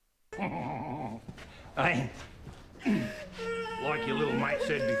Hey, like your little mate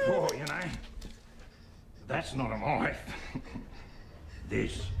said before, you know, that's not a knife.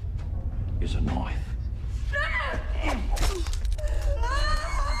 This is a knife.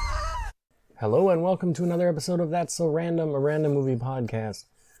 Hello and welcome to another episode of That's So Random, a random movie podcast.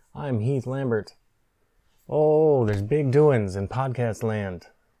 I'm Heath Lambert. Oh, there's big doings in podcast land.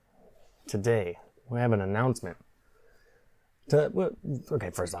 Today, we have an announcement. Okay,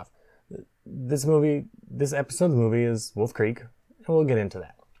 first off, this episode of the movie is Wolf Creek, and we'll get into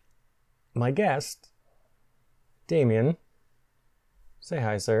that. My guest, Damien. Say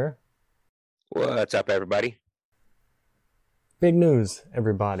hi, sir. What's up, everybody? Big news,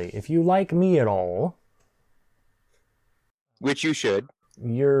 everybody. If you like me at all, which you should,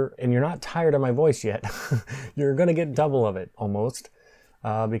 you're not tired of my voice yet, you're going to get double of it, almost,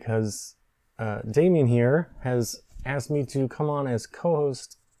 because Damien here has asked me to come on as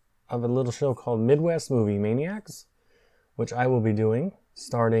co-host of a little show called Midwest Movie Maniacs, which I will be doing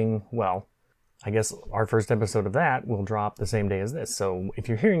starting, well, I guess our first episode of that will drop the same day as this. So if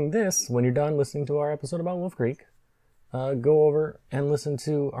you're hearing this when you're done listening to our episode about Wolf Creek, go over and listen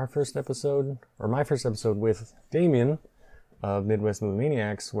to our first episode, or my first episode with Damien of Midwest Movie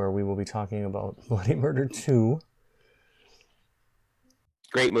Maniacs, where we will be talking about Bloody Murder 2.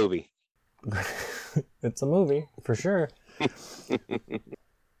 Great movie. It's a movie, for sure.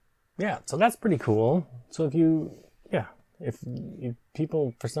 Yeah, so that's pretty cool. So if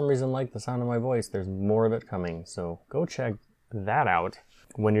people for some reason like the sound of my voice, there's more of it coming. So go check that out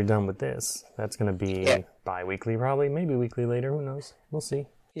when you're done with this. That's going to be bi-weekly probably, maybe weekly later, who knows? We'll see.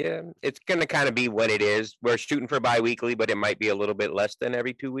 Yeah, it's going to kind of be what it is. We're shooting for bi-weekly, but it might be a little bit less than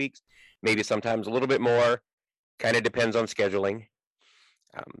every 2 weeks. Maybe sometimes a little bit more. Kind of depends on scheduling.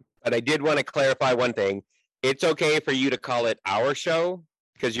 But I did want to clarify one thing. It's okay for you to call it our show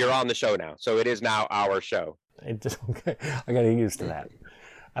because you're on the show now. So it is now our show. I got to get used to that.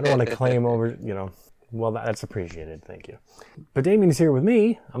 I don't want to claim over, well, that's appreciated. Thank you. But Damien's here with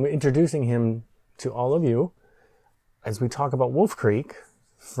me. I'm introducing him to all of you as we talk about Wolf Creek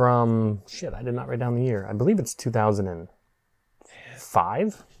from, I did not write down the year. I believe it's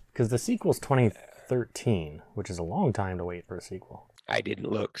 2005 because the sequel's 2013, which is a long time to wait for a sequel. I didn't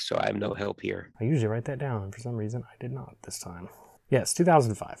look, so I have no help here. I usually write that down, and for some reason, I did not this time. Yes,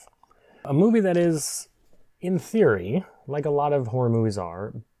 2005. A movie that is, in theory, like a lot of horror movies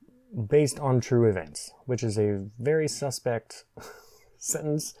are, based on true events, which is a very suspect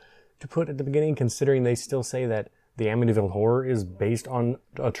sentence to put at the beginning, considering they still say that the Amityville Horror is based on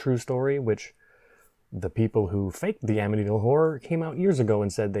a true story, which the people who faked the Amityville Horror came out years ago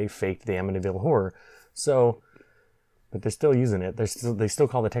and said they faked the Amityville Horror. So, but they're still using it. They still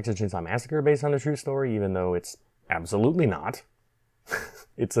call the Texas Chainsaw Massacre based on a true story, even though it's absolutely not.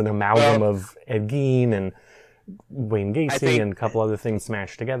 It's an amalgam of Ed Gein and Wayne Gacy and a couple other things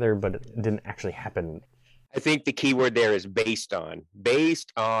smashed together, but it didn't actually happen. I think the key word there is based on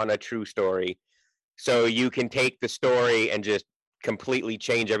a true story. So you can take the story and just completely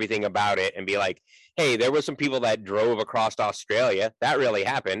change everything about it and be like, hey, there were some people that drove across Australia. That really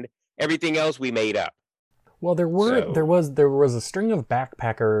happened. Everything else we made up. Well, there was a string of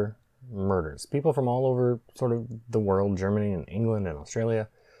backpacker murders. People from all over sort of the world, Germany and England and Australia,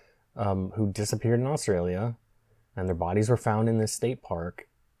 who disappeared in Australia, and their bodies were found in this state park,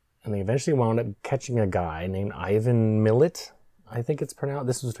 and they eventually wound up catching a guy named Ivan Millet, I think it's pronounced.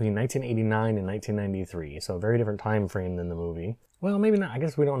 This was between 1989 and 1993, so a very different time frame than the movie. Well, maybe not. I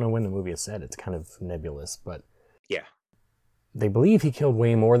guess we don't know when the movie is set. It's kind of nebulous, but yeah. They believe he killed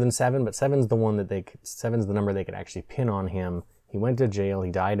way more than 7, but 7's the number they could actually pin on him. He went to jail.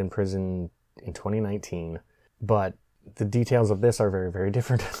 He died in prison in 2019, but the details of this are very, very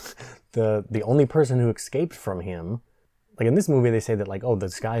different. The only person who escaped from him, like in this movie, they say that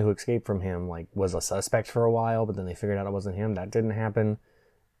this guy who escaped from him was a suspect for a while, but then they figured out it wasn't him. That didn't happen.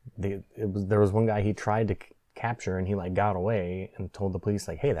 There was one guy he tried to capture, and he got away and told the police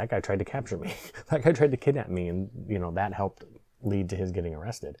hey, that guy tried to capture me. That guy tried to kidnap me, and that helped lead to his getting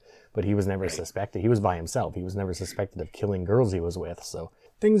arrested. But he was never suspected. He was by himself. He was never suspected of killing girls he was with. So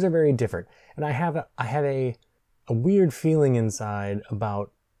things are very different. And I have a weird feeling inside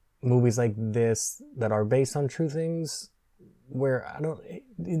about movies like this that are based on true things, where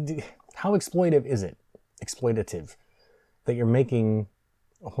how exploitative is it? Exploitative. That you're making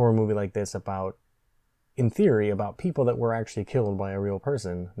a horror movie like this about, in theory, about people that were actually killed by a real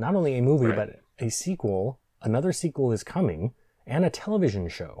person. Not only a movie, but a sequel. Another sequel is coming, and a television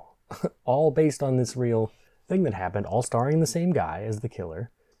show. All based on this real thing that happened, all starring the same guy as the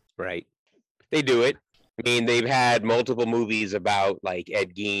killer. Right. They do it. I mean, they've had multiple movies about like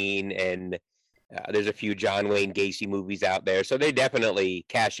Ed Gein, and there's a few John Wayne Gacy movies out there, so they're definitely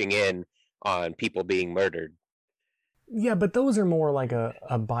cashing in on people being murdered. Yeah, but those are more like a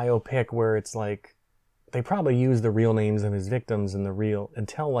biopic where it's like they probably use the real names of his victims and the real and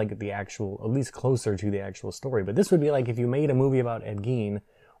tell like the actual, at least closer to the actual story. But this would be like if you made a movie about Ed Gein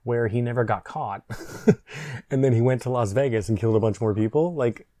where he never got caught and then he went to Las Vegas and killed a bunch more people.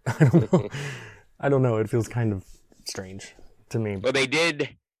 Like, I don't know. I don't know. It feels kind of strange to me. Well, they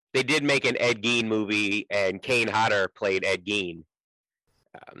did make an Ed Gein movie, and Kane Hodder played Ed Gein.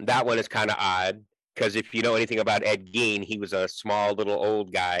 That one is kind of odd because if you know anything about Ed Gein, he was a small little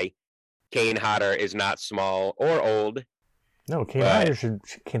old guy. Kane Hodder is not small or old. No, Kane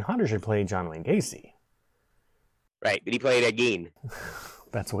Hodder should play John Wayne Gacy. Right, but he played Ed Gein.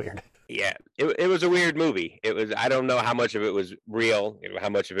 That's weird. Yeah, it was a weird movie. It was, I don't know how much of it was real, how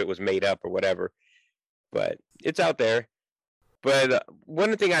much of it was made up or whatever, but it's out there. But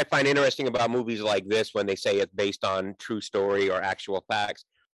one thing I find interesting about movies like this, when they say it's based on true story or actual facts,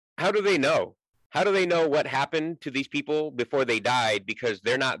 how do they know? How do they know what happened to these people before they died? Because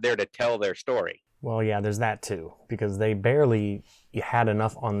they're not there to tell their story. Well, yeah, there's that too, because they barely had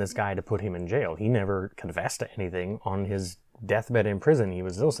enough on this guy to put him in jail. He never confessed to anything on his deathbed in prison. He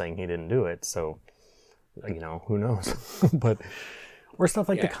was still saying he didn't do it, so, you know, who knows? But, or stuff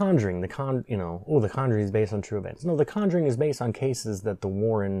like The Conjuring. The Conjuring is based on true events. No, The Conjuring is based on cases that the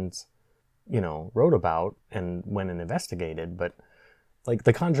Warrens, wrote about and went and investigated, but like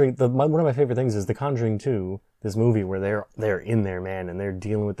The Conjuring, one of my favorite things is The Conjuring 2, this movie where they're in there, man, and they're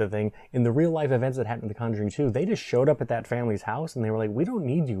dealing with the thing. In the real life events that happened in The Conjuring 2, they just showed up at that family's house and they were like, we don't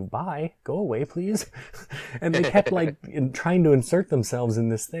need you, bye, go away, please. And they kept like trying to insert themselves in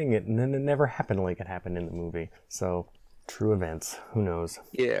this thing, and then it never happened like it happened in the movie. So, true events, who knows?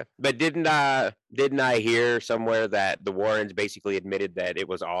 Yeah, but didn't I hear somewhere that the Warrens basically admitted that it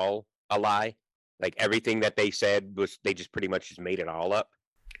was all a lie? Like everything that they said was, they just pretty much just made it all up.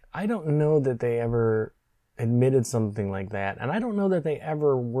 I don't know that they ever admitted something like that, and I don't know that they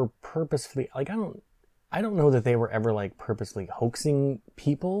ever were purposefully, like, I don't know that they were ever like purposely hoaxing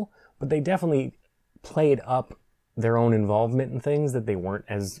people, but they definitely played up their own involvement in things that they weren't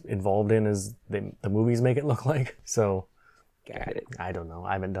as involved in as the movies make it look like. So, got it. I don't know.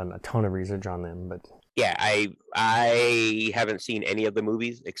 I haven't done a ton of research on them, but yeah, I haven't seen any of the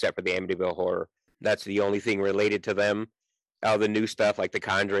movies except for the Amityville Horror. That's the only thing related to them. All the new stuff like The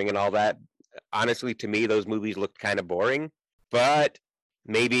Conjuring and all that. Honestly, to me, those movies looked kind of boring. But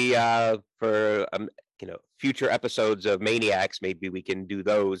maybe for future episodes of Maniacs, maybe we can do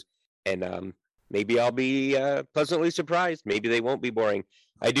those, and maybe I'll be pleasantly surprised. Maybe they won't be boring.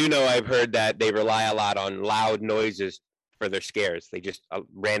 I do know I've heard that they rely a lot on loud noises for their scares. They just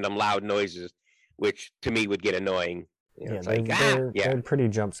random loud noises, which to me would get annoying. They're pretty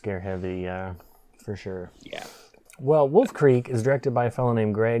jump scare heavy. For sure. Yeah. Well, Wolf Creek is directed by a fellow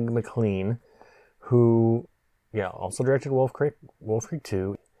named Greg McLean, who, also directed Wolf Creek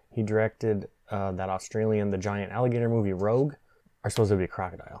 2. He directed that Australian, the giant alligator movie Rogue, or supposed to be a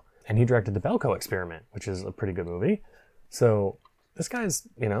crocodile. And he directed The Belko Experiment, which is a pretty good movie. So this guy's,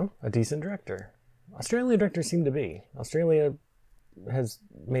 a decent director. Australian directors seem to be. Australia has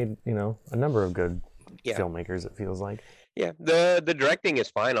made, a number of good filmmakers, it feels like. Yeah, the directing is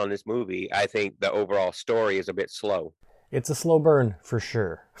fine on this movie. I think the overall story is a bit slow. It's a slow burn for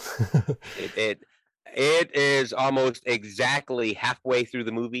sure. It is almost exactly halfway through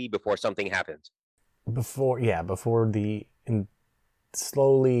the movie before something happens. Before the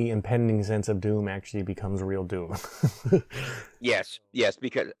slowly impending sense of doom actually becomes real doom. Yes,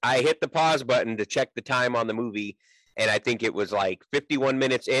 because I hit the pause button to check the time on the movie, and I think it was like 51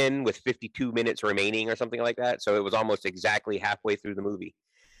 minutes in with 52 minutes remaining or something like that. So it was almost exactly halfway through the movie.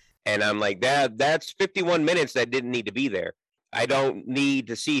 And I'm like, that's 51 minutes that didn't need to be there. I don't need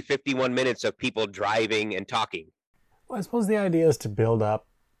to see 51 minutes of people driving and talking. Well, I suppose the idea is to build up,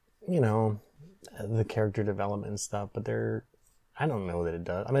 the character development and stuff, but I don't know that it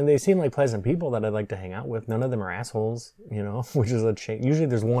does. I mean, they seem like pleasant people that I'd like to hang out with. None of them are assholes, which is a change. Usually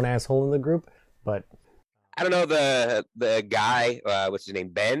there's one asshole in the group, but I don't know the guy, what's his name,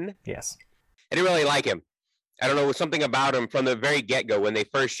 Ben? Yes. I didn't really like him. I don't know, it was something about him from the very get-go. When they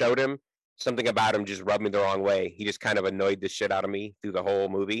first showed him, something about him just rubbed me the wrong way. He just kind of annoyed the shit out of me through the whole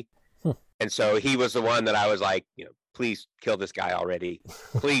movie. And so he was the one that I was like, please kill this guy already.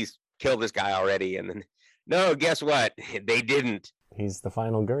 Please kill this guy already. And then, no, guess what? They didn't. He's the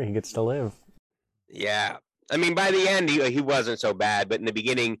final girl. He gets to live. Yeah. I mean, by the end, he wasn't so bad. But in the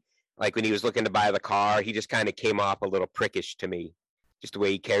beginning, like when he was looking to buy the car, he just kind of came off a little prickish to me, just the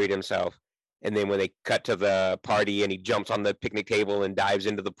way he carried himself. And then when they cut to the party and he jumps on the picnic table and dives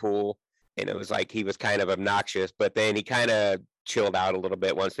into the pool, and it was like he was kind of obnoxious, but then he kind of chilled out a little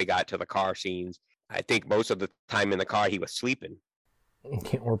bit once they got to the car scenes. I think most of the time in the car he was sleeping.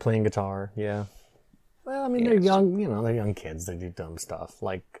 Or playing guitar, yeah. Well, I mean, they're young, they're young kids. They do dumb stuff,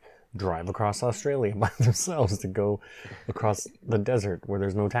 like drive across Australia by themselves to go across the desert where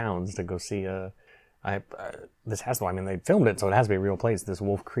there's no towns to go see this has to, I mean, they filmed it, so it has to be a real place. This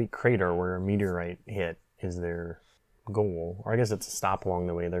Wolf Creek crater where a meteorite hit is their goal. Or I guess it's a stop along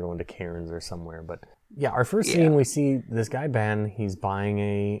the way. They're going to Cairns or somewhere. But yeah, our first scene, we see this guy, Ben, he's buying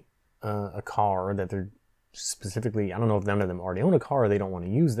a car that they're specifically, I don't know if none of them already own a car or they don't want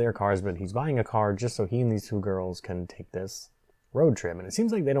to use their cars, but he's buying a car just so he and these two girls can take this road trip. And it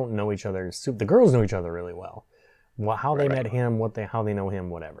seems like they don't know each other. The girls know each other really well. How they met him, how they know him,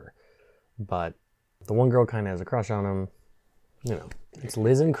 whatever. But the one girl kind of has a crush on him. It's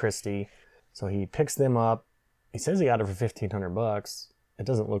Liz and Christy. So he picks them up. He says he got it for $1,500. It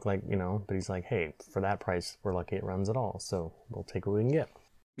doesn't look like, but he's like, hey, for that price, we're lucky it runs at all. So we'll take what we can get.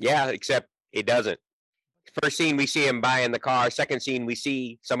 Yeah, except it doesn't. First scene, we see him buying the car. Second scene, we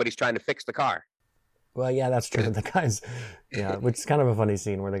see somebody's trying to fix the car. Well, yeah, that's true. The guy's, which is kind of a funny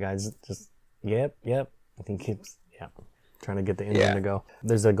scene where the guy's just, yep. I think keeps, trying to get the engine to go.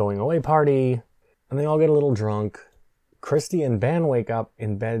 There's a going away party, and they all get a little drunk. Christy and Ben wake up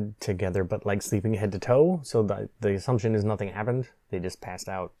in bed together, but like sleeping head to toe. So the assumption is nothing happened. They just passed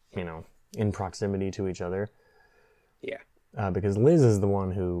out, in proximity to each other. Yeah. Because Liz is the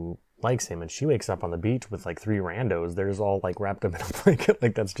one who likes him, and she wakes up on the beach with like 3 randos. They're just all like wrapped up in a blanket.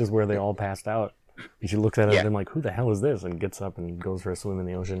 Like that's just where they all passed out. And she looks at it and like, who the hell is this? And gets up and goes for a swim in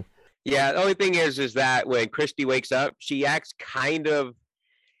the ocean. Yeah, the only thing is that when Christy wakes up, she acts kind of,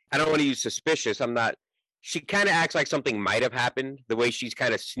 I don't want to use suspicious. She kind of acts like something might have happened, the way she's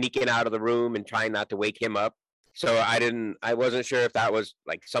kind of sneaking out of the room and trying not to wake him up. So I wasn't sure if that was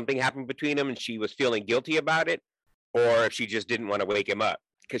like something happened between them and she was feeling guilty about it, or if she just didn't want to wake him up.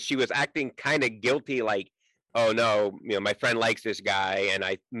 Because she was acting kind of guilty, like, oh no, my friend likes this guy, and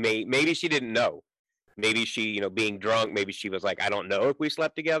maybe she didn't know. Maybe she, being drunk, maybe she was like, I don't know if we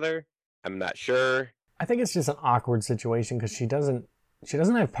slept together. I'm not sure. I think it's just an awkward situation because she doesn't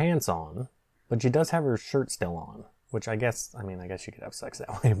have pants on, but she does have her shirt still on, which I guess you could have sex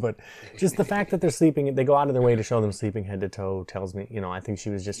that way, but just the fact that they're sleeping, they go out of their way to show them sleeping head to toe tells me, I think she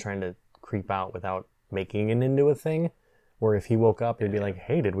was just trying to creep out without making it into a thing. Where if he woke up, he'd be like,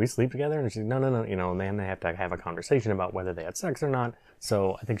 hey, did we sleep together? And she's no, and then they have to have a conversation about whether they had sex or not.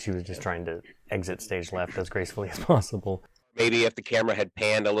 So I think she was just trying to exit stage left as gracefully as possible. Maybe if the camera had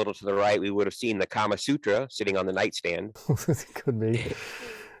panned a little to the right, we would have seen the Kama Sutra sitting on the nightstand. Could be.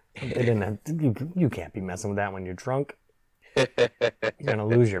 They didn't have, you can't be messing with that when you're drunk. You're going to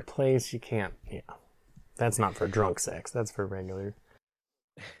lose your place. You can't, That's not for drunk sex. That's for regular.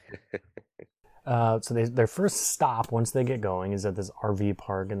 So their first stop, once they get going, is at this RV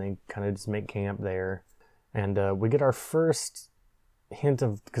park, and they kind of just make camp there. And we get our first hint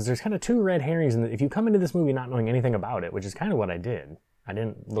of, because there's kind of 2 red herrings, and if you come into this movie not knowing anything about it, which is kind of what I did, I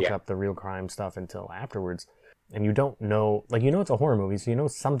didn't look up the real crime stuff until afterwards, and you don't know, it's a horror movie, so you know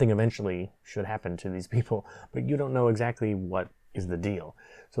something eventually should happen to these people, but you don't know exactly what is the deal.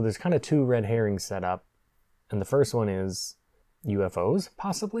 So there's kind of 2 red herrings set up, and the first one is UFOs,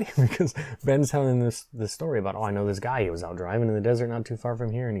 possibly, because Ben's telling this story about, I know this guy, he was out driving in the desert not too far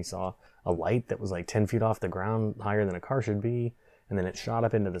from here, and he saw a light that was like 10 feet off the ground, higher than a car should be, and then it shot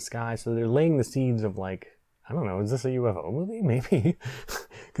up into the sky. So they're laying the seeds of like, I don't know, is this a UFO movie? Maybe.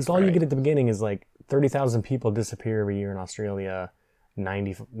 Because all you get at the beginning is like 30,000 people disappear every year in Australia.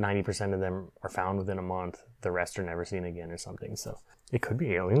 90% of them are found within a month. The rest are never seen again or something. So it could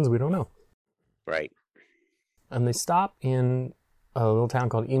be aliens. We don't know. Right. And they stop in a little town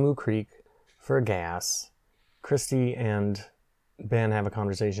called Emu Creek for gas. Christy and Ben have a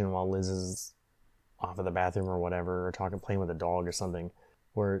conversation while Liz is off of the bathroom or whatever, or playing with a dog or something,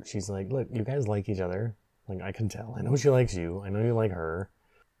 where she's like, look, you guys like each other. Like, I can tell. I know she likes you. I know you like her.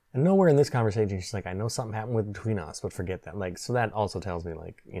 And nowhere in this conversation, she's like, I know something happened between us, but forget that. Like, so that also tells me,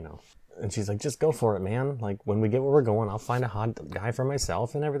 like, and she's like, just go for it, man. Like, when we get where we're going, I'll find a hot guy for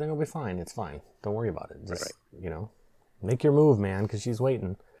myself and everything will be fine. It's fine. Don't worry about it. Just, make your move, man, because she's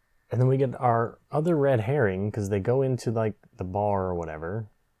waiting. And then we get our other red herring, because they go into, like, the bar or whatever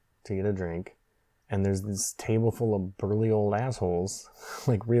to get a drink. And there's this table full of burly old assholes,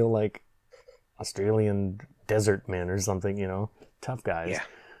 like real, like, Australian desert men or something, tough guys,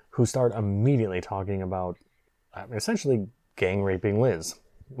 who start immediately talking about essentially gang raping Liz.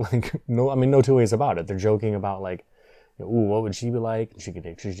 Like, no two ways about it. They're joking about, like, Ooh, what would she be like?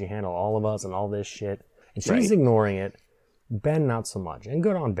 Should she handle all of us and all this shit? And she's Right. ignoring it. Ben, not so much. And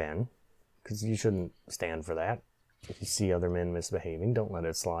good on Ben, because you shouldn't stand for that. If you see other men misbehaving, don't let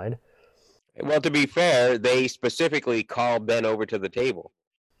it slide. Well, to be fair, they specifically call Ben over to the table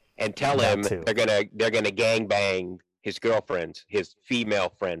and tell That him too. they're gonna gangbang his girlfriends, his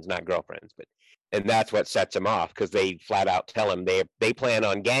female friends, not girlfriends, but and that's what sets him off because they flat out tell him they plan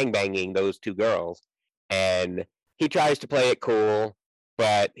on gangbanging those two girls, and he tries to play it cool,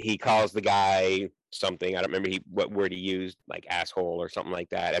 but he calls the guy something. I don't remember what word he used, like asshole or something like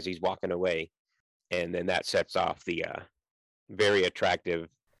that, as he's walking away, and then that sets off the very attractive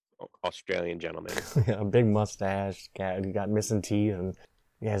Australian gentleman. A big mustache, cat, he got missing teeth, and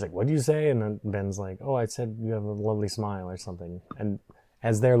yeah, he's like, "What'd you say?" And then Ben's like, "Oh, I said you have a lovely smile or something." And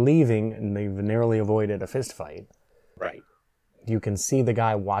as they're leaving, and they've narrowly avoided a fist fight, Right. you can see the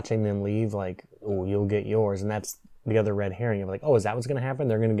guy watching them leave, like, "Oh, you'll get yours," and that's the other red herring of like, "Oh, is that what's gonna happen?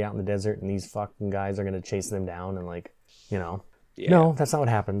 They're gonna get out in the desert, and these fucking guys are gonna chase them down and like, you know." Yeah. No, that's not what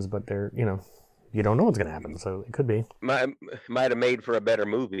happens. But they're, you don't know what's gonna happen, so it could be. Might have made for a better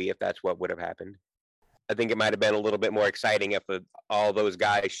movie if that's what would have happened. I think it might have been a little bit more exciting if all those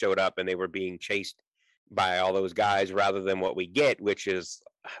guys showed up and they were being chased by all those guys rather than what we get, which is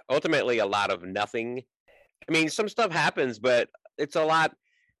ultimately a lot of nothing. I mean, some stuff happens, but it's a lot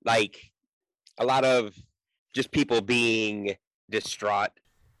of just people being distraught.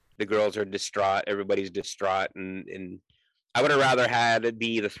 The girls are distraught, everybody's distraught, and I would have rather had it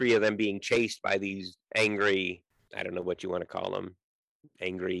be the three of them being chased by these angry, I don't know what you want to call them,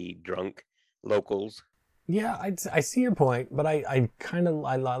 angry drunk locals. Yeah, I see your point, but I kind of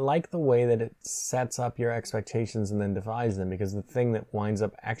I like the way that it sets up your expectations and then defies them, because the thing that winds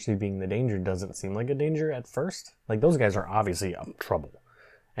up actually being the danger doesn't seem like a danger at first. Like, those guys are obviously trouble,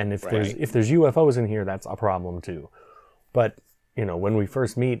 and if Right. there's UFOs in here, that's a problem too. But when we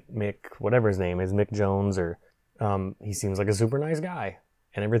first meet Mick, whatever his name is, Mick Jones, or he seems like a super nice guy,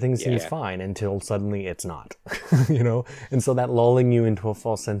 and everything seems Yeah. fine until suddenly it's not. And so that lulling you into a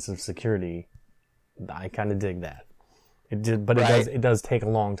false sense of security, I kind of dig that. It did, but Right. it does take a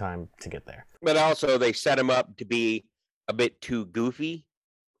long time to get there. But also they set him up to be a bit too goofy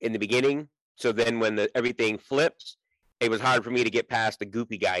in the beginning. So then when everything flips, it was hard for me to get past the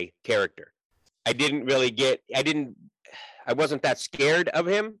goofy guy character. I wasn't that scared of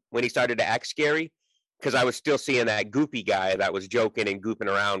him when he started to act scary, because I was still seeing that goofy guy that was joking and goofing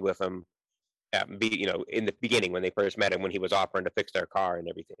around with him in the beginning when they first met him, when he was offering to fix their car and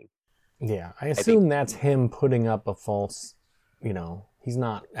everything. Yeah, I assume that's him putting up a false, he's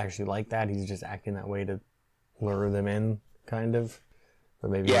not actually like that. He's just acting that way to lure them in, kind of.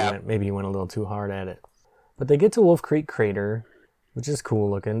 But maybe he went a little too hard at it. But they get to Wolf Creek Crater, which is cool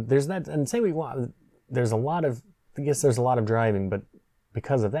looking. There's that, and there's a lot of driving, but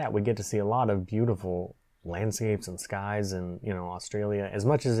because of that, we get to see a lot of beautiful landscapes and skies, and Australia. As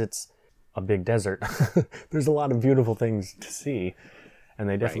much as it's a big desert, there's a lot of beautiful things to see. And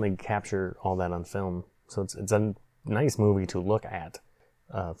they definitely capture all that on film. So it's a nice movie to look at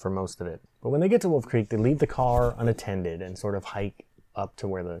for most of it. But when they get to Wolf Creek, they leave the car unattended and sort of hike up to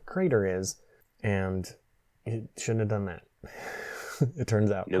where the crater is. And it shouldn't have done that. It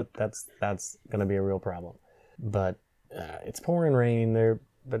turns out. Nope. That's going to be a real problem. But it's pouring rain,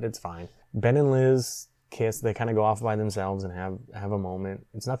 but it's fine. Ben and Liz kiss. They kind of go off by themselves and have a moment.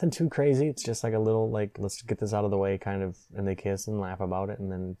 It's nothing too crazy. It's just like a little, like, let's get this out of the way kind of, and they kiss and laugh about it. And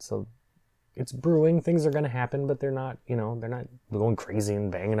then, so it's brewing. Things are going to happen, but they're not going crazy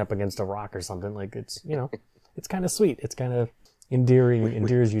and banging up against a rock or something. Like, it's, it's kind of sweet. It's kind of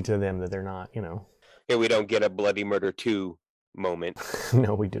endears you to them that they're not, Yeah, we don't get a Bloody Murder 2 moment.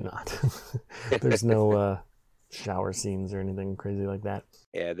 No, we do not. There's no shower scenes or anything crazy like that.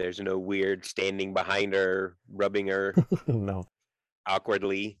 Yeah, there's no weird standing behind her, rubbing her No.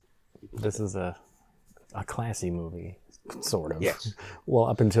 awkwardly. This is a classy movie, sort of. Yes. Well,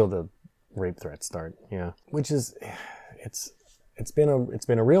 up until the rape threats start, yeah. Which is, it's been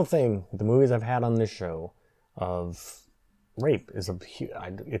a real thing. The movies I've had on this show of rape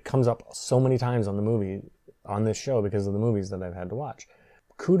it comes up so many times on this show because of the movies that I've had to watch.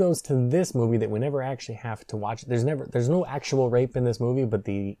 Kudos to this movie that we never actually have to watch. There's no actual rape in this movie, but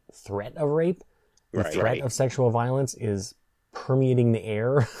the threat of rape, the threat of sexual violence is permeating the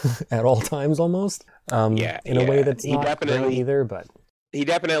air at all times almost. In a way that's not great either, but he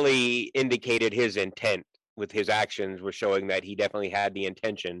definitely indicated his intent with his actions, was showing that he definitely had the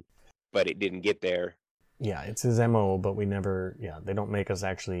intention, but it didn't get there. Yeah, it's his MO, but they don't make us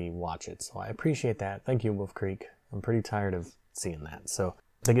actually watch it. So I appreciate that. Thank you, Wolf Creek. I'm pretty tired of seeing that. So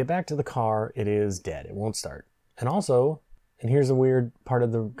they get back to the car. It is dead. It won't start. And also, and here's a weird part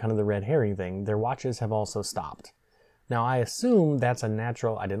of the kind of the red herring thing, their watches have also stopped. Now, I assume that's a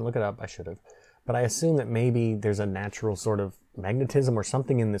natural, I didn't look it up, I should have, but I assume that maybe there's a natural sort of magnetism or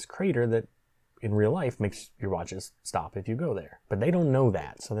something in this crater that in real life makes your watches stop if you go there. But they don't know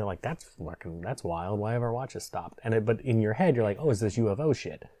that. So they're like, that's wild. Why have our watches stopped? But in your head, you're like, oh, is this UFO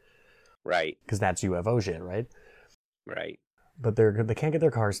shit? Right. Because that's UFO shit, right? Right. But they can't get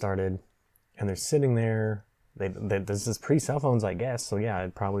their car started, and they're sitting there. This is pre-cell phones, I guess. So yeah,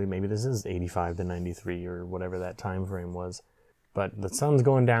 maybe this is 85 to 93 or whatever that time frame was. But the sun's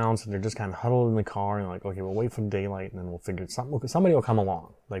going down, so they're just kind of huddled in the car and like, okay, we'll wait for daylight and then we'll figure somebody will come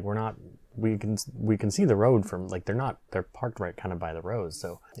along. Like we can see the road from, like, they're parked right kind of by the road.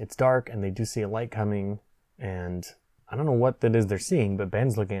 So it's dark and they do see a light coming, and I don't know what that is they're seeing, but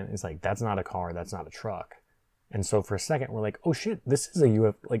Ben's looking at it, it's like, that's not a car, that's not a truck. And so for a second we're like, oh shit, this is a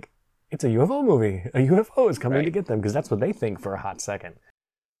UFO, like, it's a UFO movie. A UFO is coming to get them, because that's what they think for a hot second.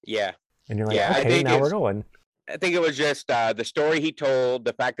 Yeah. And you're like, okay, now we're going. I think it was just the story he told,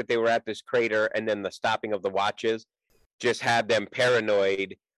 the fact that they were at this crater, and then the stopping of the watches just had them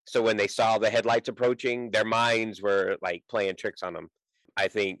paranoid. So when they saw the headlights approaching, their minds were like playing tricks on them. I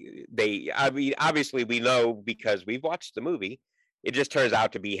think obviously we know because we've watched the movie, it just turns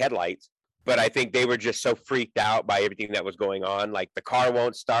out to be headlights. But I think they were just so freaked out by everything that was going on. Like, the car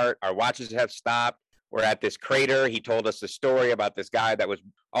won't start, our watches have stopped. We're at this crater. He told us the story about this guy that was,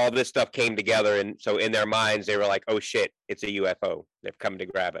 all this stuff came together. And so in their minds, they were like, oh shit, it's a UFO. They've come to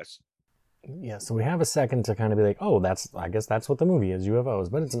grab us. Yeah, so we have a second to kind of be like, oh, I guess that's what the movie is, UFOs.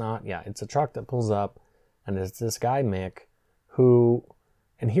 But it's not. Yeah, it's a truck that pulls up, and it's this guy, Mick, who,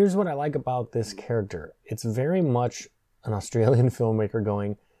 and here's what I like about this character. It's very much an Australian filmmaker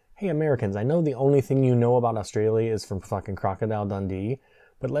going, hey, Americans, I know the only thing you know about Australia is from fucking Crocodile Dundee.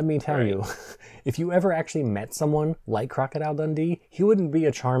 But let me tell you, if you ever actually met someone like Crocodile Dundee, he wouldn't be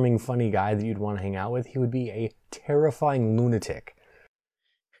a charming, funny guy that you'd want to hang out with. He would be a terrifying lunatic.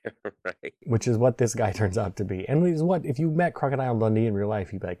 Right. Which is what this guy turns out to be. And is what, if you met Crocodile Dundee in real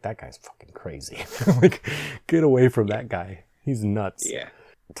life, you'd be like, that guy's fucking crazy. Like, get away from that guy. He's nuts. Yeah.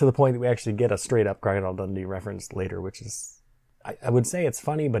 To the point that we actually get a straight up Crocodile Dundee reference later, which is, I would say it's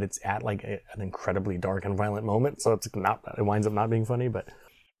funny, but it's at like an incredibly dark and violent moment. So it winds up not being funny, but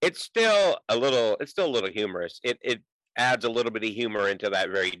it's still a little humorous. It adds a little bit of humor into that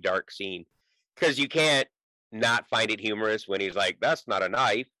very dark scene, because you can't not find it humorous when he's like, that's not a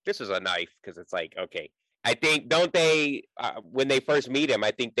knife, this is a knife. Because it's like, okay, I think, don't they, when they first meet him, I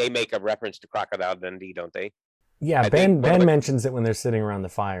think they make a reference to Crocodile Dundee, don't they? Yeah, Ben mentions it when they're sitting around the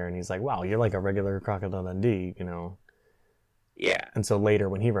fire, and he's like, wow, you're like a regular Crocodile Dundee, you know. Yeah. And so later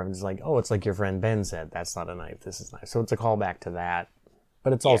when he references, like, oh, it's like your friend Ben said, that's not a knife, this is a knife. So it's a callback to that.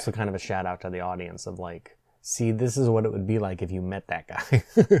 But it's also kind of a shout out to the audience of like, see, this is what it would be like if you met that guy.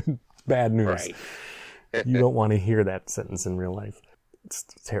 Bad news. Right. You don't want to hear that sentence in real life. It's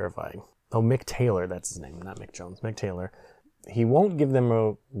terrifying. Oh, Mick Taylor, that's his name, not Mick Jones. Mick Taylor. He won't give them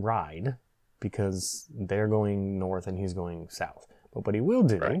a ride because they're going north and he's going south. But what he will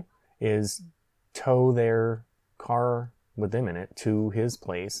do is tow their car with them in it to his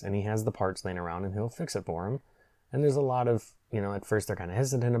place, and he has the parts laying around and he'll fix it for him. And there's a lot of, at first they're kind of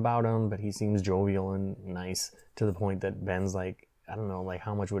hesitant about him, but he seems jovial and nice, to the point that Ben's like, I don't know, like,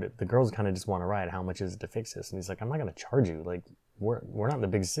 how much would it, the girls kind of just want to ride, how much is it to fix this? And he's like, I'm not going to charge you, like, we're not in the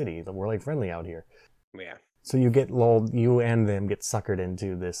big city, we're like friendly out here. Yeah. So you get lulled, you and them get suckered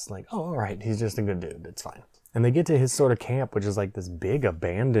into this, like, oh, all right, he's just a good dude, it's fine. And they get to his sort of camp, which is like this big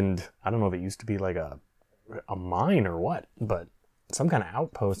abandoned, I don't know if it used to be like a mine or what, but some kind of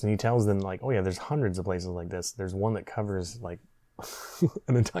outpost. And he tells them like, oh yeah, there's hundreds of places like this. There's one that covers like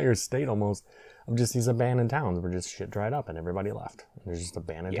an entire state almost of just these abandoned towns where just shit dried up and everybody left. And there's just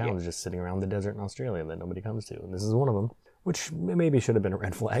abandoned towns just sitting around the desert in Australia that nobody comes to. And this is one of them, which maybe should have been a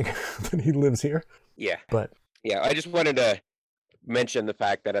red flag that he lives here. Yeah. But yeah, I just wanted to mention the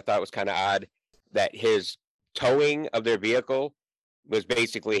fact that I thought was kind of odd that his towing of their vehicle was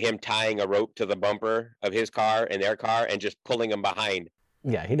basically him tying a rope to the bumper of his car and their car and just pulling them behind.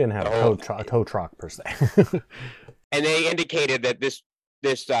 Yeah, he didn't have a tow truck per se. And they indicated that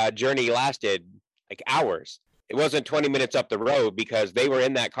this journey lasted like hours. It wasn't 20 minutes up the road, because they were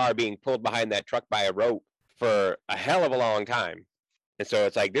in that car being pulled behind that truck by a rope for a hell of a long time. And so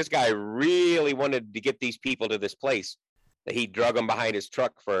it's like, this guy really wanted to get these people to this place, that he drug them behind his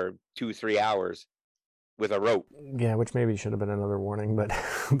truck for 2-3 hours with a rope. Yeah, which maybe should have been another warning, but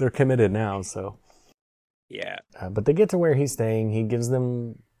they're committed now, so. Yeah. But they get to where he's staying. He gives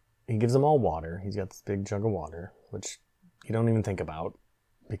them all water. He's got this big jug of water, which you don't even think about,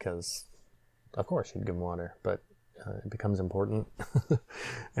 because of course he'd give him water, but it becomes important.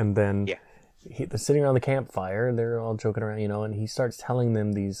 And then they're sitting around the campfire, they're all joking around, and he starts telling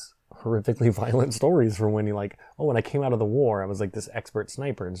them these horrifically violent stories from when when I came out of the war, I was like this expert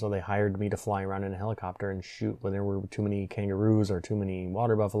sniper, and so they hired me to fly around in a helicopter and shoot when there were too many kangaroos or too many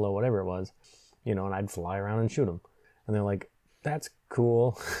water buffalo, whatever it was, and I'd fly around and shoot them. And they're like, that's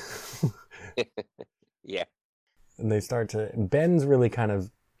cool. Yeah. And Ben's really kind of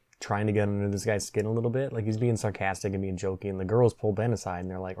trying to get under this guy's skin a little bit. Like, he's being sarcastic and being jokey, and the girls pull Ben aside, and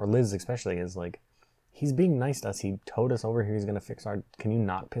they're like, or Liz especially, is like, he's being nice to us. He towed us over here. He's going to fix can you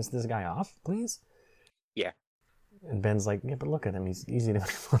not piss this guy off, please? Yeah. And Ben's like, yeah, but look at him. He's easy to make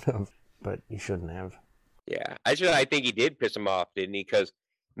fun of, but you shouldn't have. Yeah. I think he did piss him off, didn't he? Because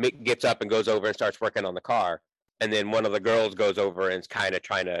Mick gets up and goes over and starts working on the car. And then one of the girls goes over and is kind of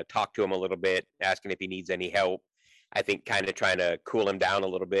trying to talk to him a little bit, asking if he needs any help. I think kind of trying to cool him down a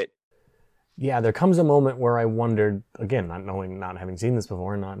little bit. Yeah, there comes a moment where I wondered, again, not having seen this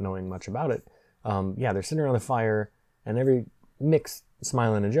before and not knowing much about it. They're sitting around the fire, and Mick's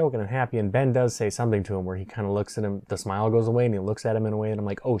smiling and joking and happy, and Ben does say something to him where he kind of looks at him, the smile goes away, and he looks at him in a way, and I'm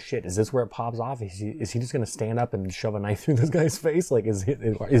like, oh shit, is this where it pops off? Is he just going to stand up and shove a knife through this guy's face? Like, is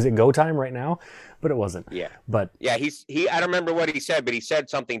it go time right now? But it wasn't. Yeah. But yeah, I don't remember what he said, but he said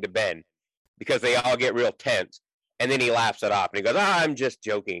something to Ben because they all get real tense, and then he laughs it off, and he goes, I'm just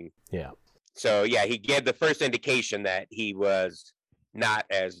joking. Yeah. So yeah, he gave the first indication that he was not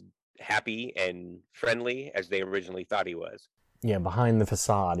as happy and friendly as they originally thought he was. Yeah, behind the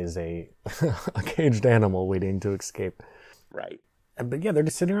facade is a caged animal waiting to escape. Right. But yeah, they're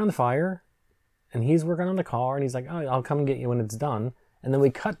just sitting around the fire, and he's working on the car, and he's like, oh, I'll come and get you when it's done. And then we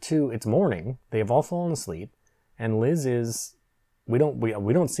cut to, it's morning, they have all fallen asleep, and Liz is, we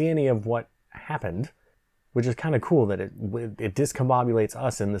don't see any of what happened, which is kind of cool that it discombobulates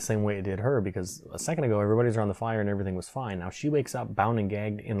us in the same way it did her, because a second ago everybody's around the fire and everything was fine. Now she wakes up bound and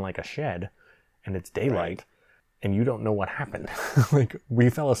gagged in like a shed, and it's daylight. Right. And you don't know what happened. Like, we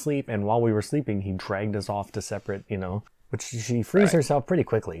fell asleep, and while we were sleeping, he dragged us off to separate, which she frees herself pretty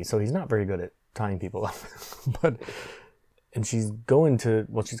quickly, so he's not very good at tying people up. And she's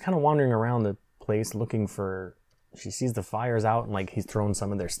she's kind of wandering around the place looking for, she sees the fire's out, and like he's thrown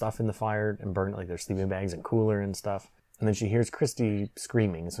some of their stuff in the fire and burned like their sleeping bags and cooler and stuff. And then she hears Christy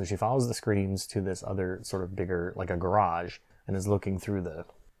screaming, so she follows the screams to this other sort of bigger, like a garage, and is looking through the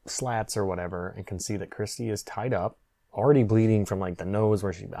slats or whatever, and can see that Christy is tied up, already bleeding from like the nose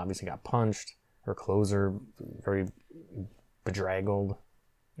where she obviously got punched. Her clothes are very bedraggled.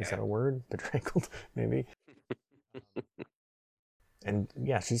 Is that a word? Bedraggled, maybe. And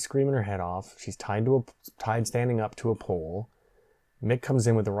yeah, she's screaming her head off. She's tied standing up to a pole. Mick comes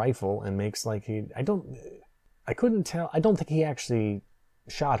in with a rifle and makes like I don't think he actually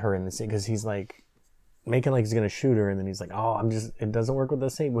shot her in the scene, because he's like making like he's gonna shoot her, and then he's like, oh, it doesn't work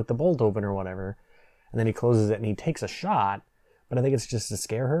with the bolt open or whatever. And then he closes it and he takes a shot, but I think it's just to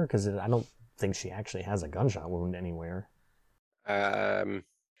scare her, because I don't think she actually has a gunshot wound anywhere.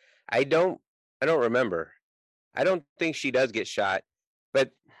 I don't remember. I don't think she does get shot,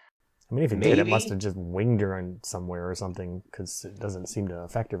 but I mean, if it did, it must have just winged her in somewhere or something, because it doesn't seem to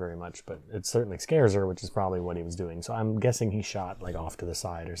affect her very much, but it certainly scares her, which is probably what he was doing. So I'm guessing he shot like off to the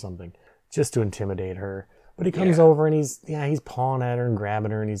side or something, just to intimidate her. But he comes over and he's pawing at her and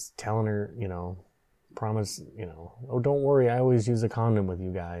grabbing her, and he's telling her, promise, oh, don't worry, I always use a condom with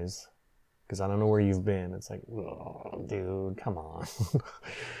you guys, because I don't know where you've been. It's like, oh, dude, come on.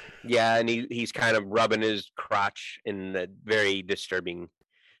 Yeah, and he's kind of rubbing his crotch in the very disturbing.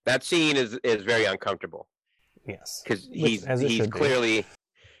 That scene is very uncomfortable. Yes, because he's clearly,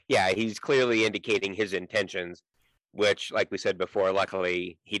 he's clearly indicating his intentions, which, like we said before,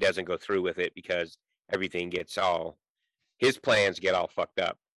 luckily he doesn't go through with it, because everything his plans get all fucked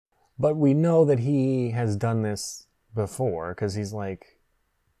up. But we know that he has done this before, because he's like,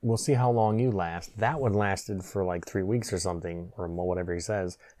 we'll see how long you last. That one lasted for like 3 weeks or something, or whatever he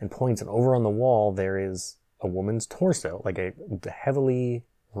says, and points, and over on the wall there is a woman's torso, like a heavily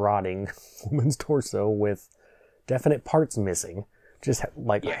rotting woman's torso with definite parts missing, just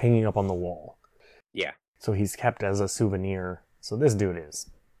hanging up on the wall. Yeah. So he's kept as a souvenir. So this dude is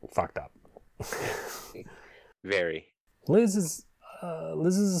fucked up. Very. Liz is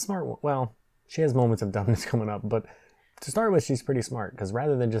a smart one. Well, she has moments of dumbness coming up, but to start with, she's pretty smart, because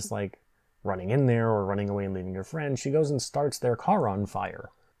rather than just like running in there or running away and leaving her friend, she goes and starts their car on fire.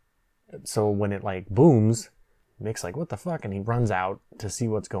 So when it like booms, Mick's like, what the fuck? And he runs out to see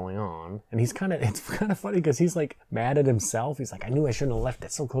what's going on. And it's kind of funny, because he's like mad at himself. He's like, I knew I shouldn't have left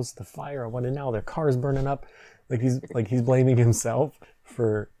it so close to the fire. What, and now their car's burning up. Like he's blaming himself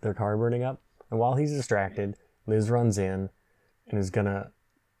for their car burning up. And while he's distracted, Liz runs in and is gonna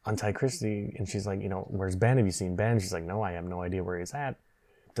untie Christy, and she's like, where's Ben? Have you seen Ben? She's like, no, I have no idea where he's at.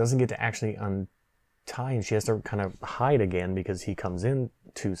 Doesn't get to actually untie, and she has to kind of hide again because he comes in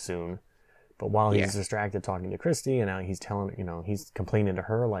too soon. But while he's distracted talking to Christy, and now he's telling, he's complaining to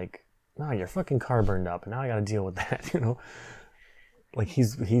her like, no, your fucking car burned up, and now I gotta deal with that, Like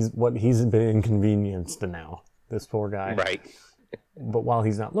he's been inconvenienced now, this poor guy. Right. But while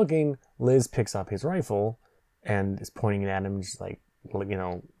he's not looking, Liz picks up his rifle and is pointing it at him. She's like,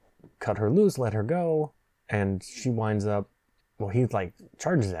 cut her loose, let her go. And she winds up, he like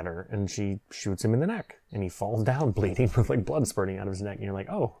charges at her and she shoots him in the neck and he falls down bleeding with like blood spurting out of his neck. And you're like,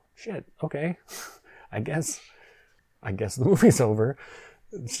 oh shit, okay. I guess the movie's over.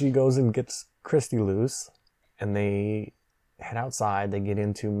 She goes and gets Christy loose and they head outside. They get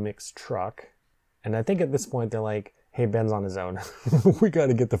into Mick's truck. And I think at this point they're like, hey, Ben's on his own. We got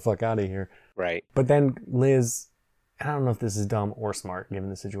to get the fuck out of here. Right. But then Liz, I don't know if this is dumb or smart given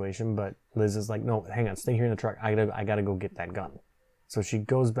the situation, but Liz is like, no, hang on, stay here in the truck. I gotta go get that gun. So she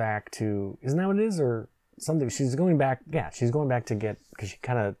goes back to, isn't that what it is? Or something? She's going back to get, because she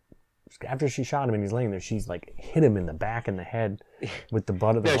kind of, after she shot him and he's laying there, she's like hit him in the back and the head with the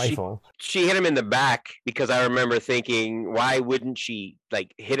butt of the rifle. She hit him in the back because I remember thinking, why wouldn't she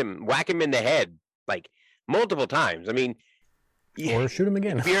like whack him in the head like multiple times? I mean, or shoot him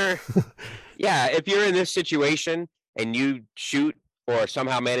again. If you're in this situation and you shoot or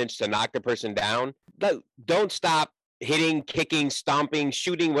somehow manage to knock the person down, don't stop hitting, kicking, stomping,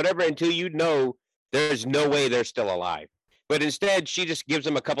 shooting, whatever, until you know there's no way they're still alive. But instead, she just gives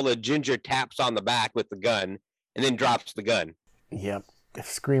him a couple of ginger taps on the back with the gun and then drops the gun. Yep. If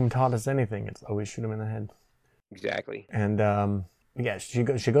Scream taught us anything, it's always shoot him in the head. Exactly. And she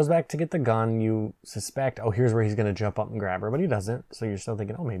goes back to get the gun. You suspect, here's where he's going to jump up and grab her, but he doesn't. So you're still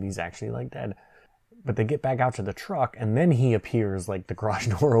thinking, maybe he's actually like dead. But they get back out to the truck, and then he appears, like the garage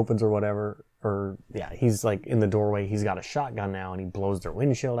door opens or whatever. He's like in the doorway. He's got a shotgun now, and he blows their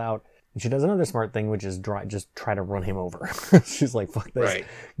windshield out. And she does another smart thing, which is just try to run him over. She's like, fuck this. Right.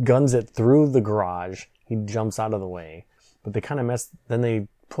 Guns it through the garage. He jumps out of the way. But they kind of mess. Then they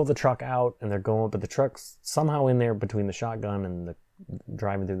pull the truck out, and they're going, but the truck's somehow in there between the shotgun and the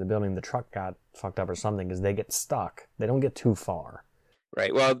driving through the building. The truck got fucked up or something because they get stuck. They don't get too far.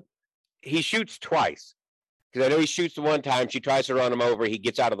 Right. Well, he shoots twice. Because I know he shoots the one time. She tries to run him over. He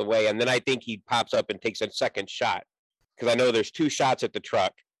gets out of the way. And then I think he pops up and takes a second shot. Because I know there's 2 shots at the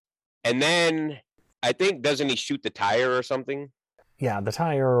truck. And then I think, doesn't he shoot the tire or something? Yeah, the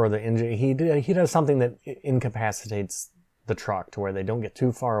tire or the engine. He does something that incapacitates the truck to where they don't get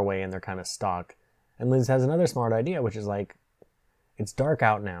too far away and they're kind of stuck. And Liz has another smart idea, which is like, it's dark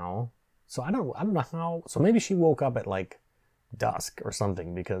out now. So I don't know how. So maybe she woke up at like dusk or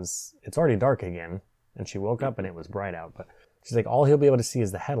something because it's already dark again. And she woke up and it was bright out. But she's like, all he'll be able to see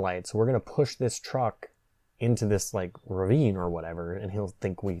is the headlights. So we're going to push this truck into this like ravine or whatever, and he'll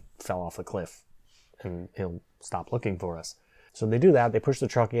think we fell off the cliff and he'll stop looking for us. So they do that. They push the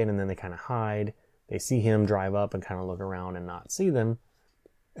truck in and then they kind of hide. They see him drive up and kind of look around and not see them,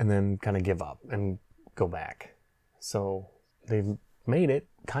 and then kind of give up and go back. So they've made it,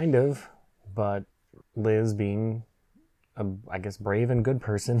 kind of, but Liz, being a, I guess, brave and good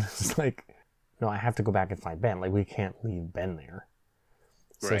person, is like, no, I have to go back and find Ben. Like, we can't leave Ben there.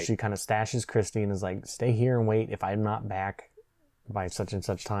 So she kind of stashes Christy and is like, stay here and wait. If I'm not back by such and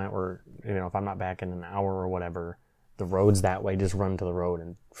such time, or, if I'm not back in an hour or whatever, the road's that way, just run to the road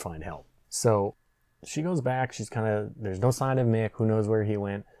and find help. So she goes back. She's kind of, there's no sign of Mick. Who knows where he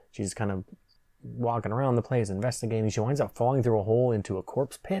went? She's kind of walking around the place, investigating. She winds up falling through a hole into a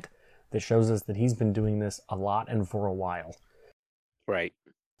corpse pit that shows us that he's been doing this a lot and for a while. Right.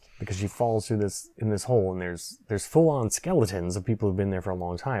 Because she falls through in this hole, and there's full-on skeletons of people who've been there for a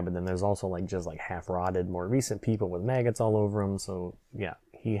long time, but then there's also just half-rotted, more recent people with maggots all over him. So yeah,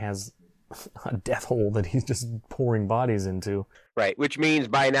 he has a death hole that he's just pouring bodies into. Right, which means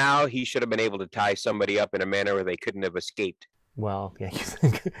by now he should have been able to tie somebody up in a manner where they couldn't have escaped. Well, yeah, you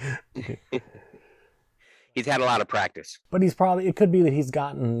think. He's had a lot of practice. But it could be that he's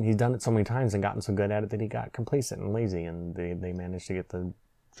done it so many times and gotten so good at it that he got complacent and lazy, and they managed to get the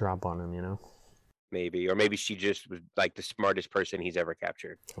drop on him, Maybe. Or maybe she just was like the smartest person he's ever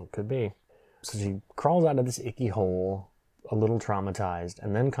captured. It could be. So she crawls out of this icky hole, a little traumatized,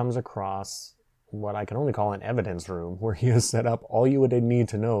 and then comes across what I can only call an evidence room, where he has set up all you would need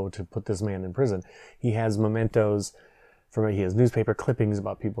to know to put this man in prison. He has mementos he has newspaper clippings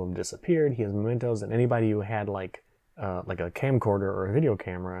about people who've disappeared. He has mementos, and anybody who had like a camcorder or a video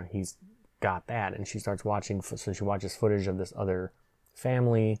camera, he's got that. And she starts watching, so she watches footage of this other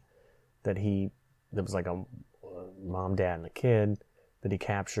family that there was like a mom, dad, and a kid that he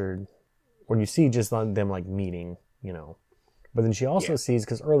captured, where you see just them like meeting, you know. But then she also sees,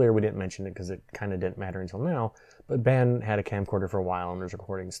 because earlier we didn't mention it because it kind of didn't matter until now, but Ben had a camcorder for a while and was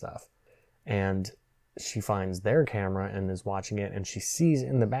recording stuff. And she finds their camera and is watching it, and she sees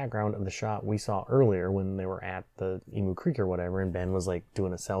in the background of the shot we saw earlier when they were at the Emu Creek or whatever, and Ben was like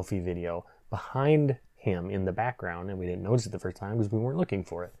doing a selfie video. Behind him in the background, and we didn't notice it the first time because we weren't looking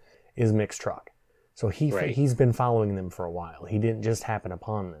for it, is Mick's truck. So he's been following them for a while. He didn't just happen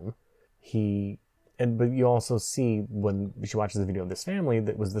upon them. But you also see when she watches the video of this family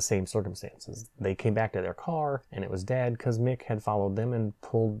that was the same circumstances. They came back to their car and it was dead because Mick had followed them and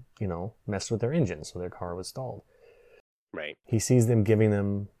pulled, you know, messed with their engine, so their car was stalled. Right. He sees them giving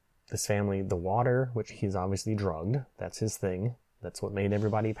them, this family, the water, which he's obviously drugged. That's his thing. That's what made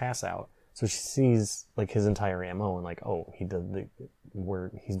everybody pass out. So she sees like his entire MO and like, oh, he's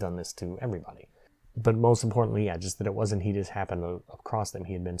done this to everybody. But most importantly, just that it wasn't he just happened across them.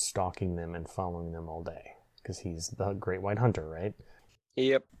 He had been stalking them and following them all day because he's the great white hunter, right?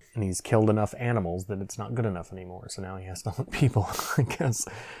 Yep. And he's killed enough animals that it's not good enough anymore. So now he has to hunt people, I guess.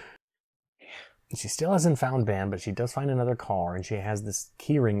 She still hasn't found Ben, but she does find another car, and she has this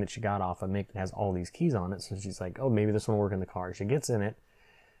key ring that she got off of Mick that has all these keys on it. So she's like, oh, maybe this one will work in the car. She gets in it,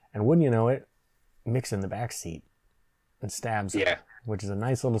 and wouldn't you know it, Mick's in the back seat and stabs her, which is a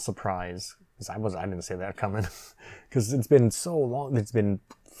nice little surprise. I didn't see that coming because it's been so long. It's been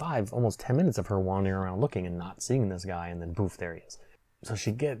almost 10 minutes of her wandering around looking and not seeing this guy, and then poof, there he is. So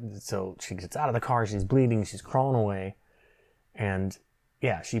she gets out of the car. She's bleeding. She's crawling away, and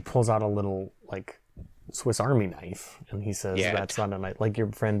she pulls out a little like Swiss Army knife, and he says, "That's not a knife." Like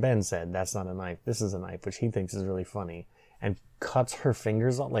your friend Ben said, "That's not a knife. This is a knife," which he thinks is really funny, and cuts her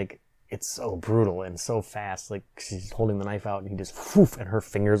fingers off. Like it's so brutal and so fast. Like she's holding the knife out and he just whoof, and her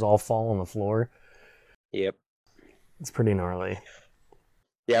fingers all fall on the floor. Yep. It's pretty gnarly.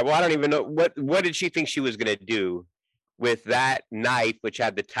 Yeah, well, I don't even know what did she think she was gonna do with that knife, which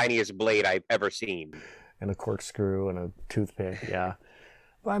had the tiniest blade I've ever seen. And a corkscrew and a toothpick, yeah.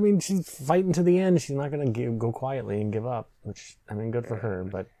 But I mean, she's fighting to the end. She's not gonna go quietly and give up, which I mean, good for her.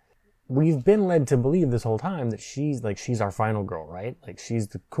 But we've been led to believe this whole time that she's our final girl, right? Like she's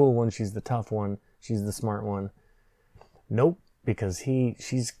the cool one, she's the tough one, she's the smart one. Nope, because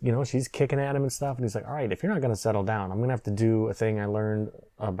she's kicking at him and stuff, and he's like, all right, if you're not gonna settle down, I'm gonna have to do a thing I learned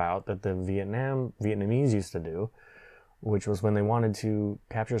about that the Vietnamese used to do, which was when they wanted to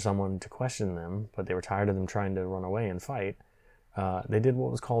capture someone to question them, but they were tired of them trying to run away and fight. They did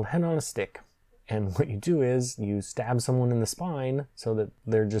what was called hen on a stick. And what you do is you stab someone in the spine so that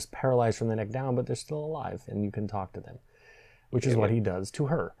they're just paralyzed from the neck down, but they're still alive and you can talk to them, which is what he does to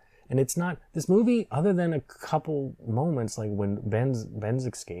her. And it's not, this movie, other than a couple moments like when Ben's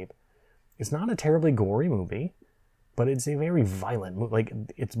escape, it's not a terribly gory movie, but it's a very violent movie. Like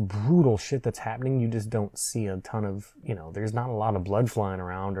it's brutal shit that's happening. You just don't see a ton of, there's not a lot of blood flying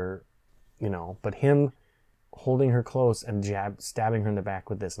around but him holding her close and stabbing her in the back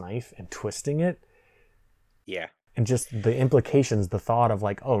with this knife and twisting it. Yeah. And just the implications, the thought of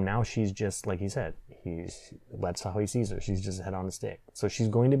like, oh, now she's just, like he said, that's how he sees her. She's just a head on a stick. So she's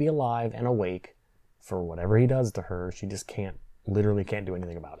going to be alive and awake for whatever he does to her. She just literally can't do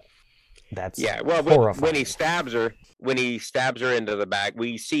anything about it. That's horrifying. When he stabs her into the back,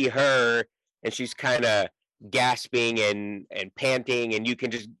 we see her and she's kind of gasping and panting, and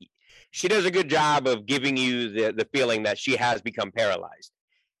she does a good job of giving you the feeling that she has become paralyzed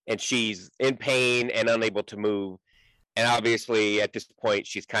and she's in pain and unable to move. And obviously at this point,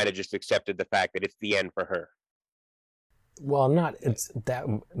 she's kind of just accepted the fact that it's the end for her. Well,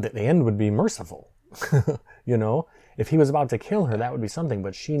 the end would be merciful. If he was about to kill her, that would be something,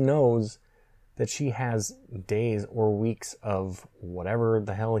 but she knows that she has days or weeks of whatever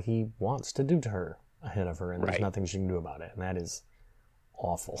the hell he wants to do to her ahead of her, and there's nothing she can do about it. And that is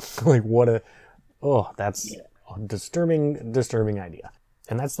awful. Like that's a disturbing idea.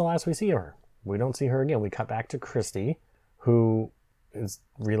 And that's the last we see of her. We don't see her again. We cut back to Christy, who is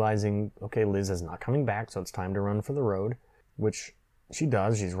realizing, okay, Liz is not coming back, so it's time to run for the road, which she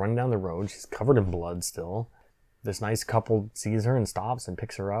does. She's running down the road. She's covered in blood still. This nice couple sees her and stops and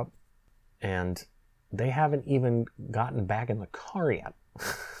picks her up, and they haven't even gotten back in the car yet.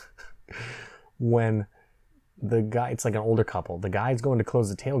 When the guy, it's like an older couple, the guy's going to close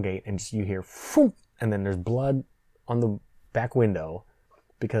the tailgate and just you hear phoom, and then there's blood on the back window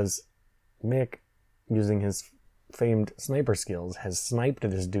because Mick, using his famed sniper skills, has sniped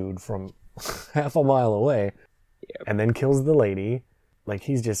this dude from half a mile away and then kills the lady. Like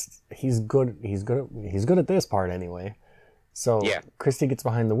he's good at this part anyway. So Christy gets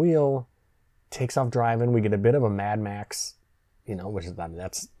behind the wheel takes off driving. We get a bit of a Mad Max, which is,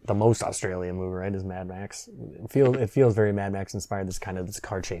 that's the most Australian movie, right? Is Mad Max. It feels very Mad Max inspired. This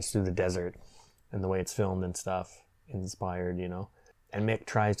car chase through the desert, and the way it's filmed and stuff inspired, And Mick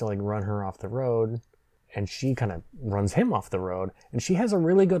tries to run her off the road, and she kind of runs him off the road. And she has a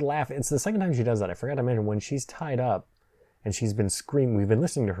really good laugh. It's the second time she does that. I forgot to mention, when she's tied up and she's been screaming. We've been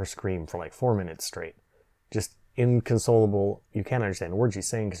listening to her scream for 4 minutes straight. Just inconsolable. You can't understand a word she's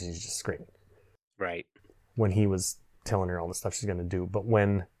saying because she's just screaming. Right. When he was telling her all the stuff she's going to do. But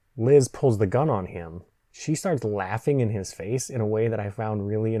when Liz pulls the gun on him, she starts laughing in his face in a way that I found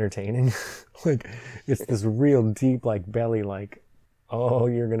really entertaining. It's this real deep, belly, oh,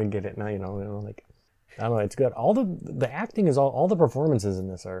 you're going to get it now, I don't know, it's good. All the acting is all the performances in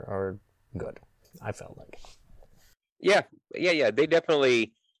this are good, I felt like. Yeah.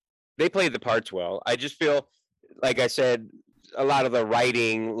 They played the parts well. I just feel, like I said, a lot of the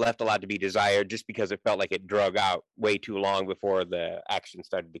writing left a lot to be desired just because it felt like it drug out way too long before the action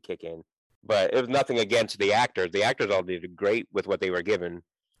started to kick in. But it was nothing against the actors. The actors all did great with what they were given.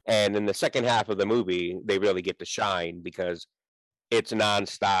 And in the second half of the movie, they really get to shine because it's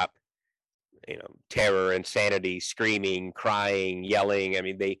nonstop, terror, insanity, screaming, crying, yelling. I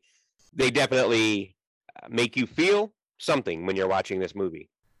mean, they definitely make you feel something when you're watching this movie.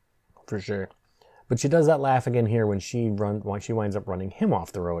 For sure. But she does that laugh again here when she winds up running him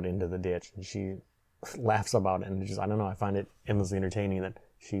off the road into the ditch, and she laughs about it, and I don't know, I find it endlessly entertaining that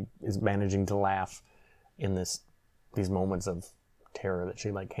she is managing to laugh in these moments of terror that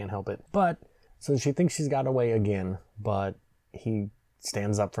she can't help it. But so she thinks she's got away again, but he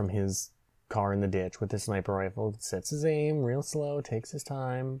stands up from his car in the ditch with his sniper rifle, sets his aim real slow, takes his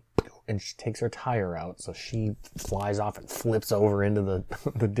time, and she takes her tire out, so she flies off and flips over into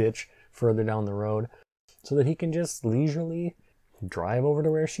the ditch further down the road so that he can just leisurely drive over to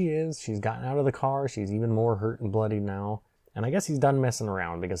where she is. She's gotten out of the car. She's even more hurt and bloody now. And I guess he's done messing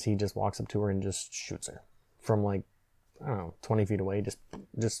around because he just walks up to her and just shoots her from 20 feet away.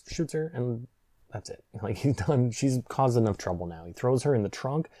 Just shoots her, and that's it. He's done. She's caused enough trouble now. He throws her in the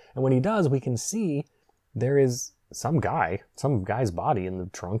trunk, and when he does, we can see there is some guy's body in the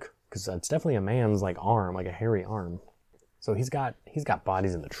trunk, because it's definitely a man's arm, a hairy arm. So he's got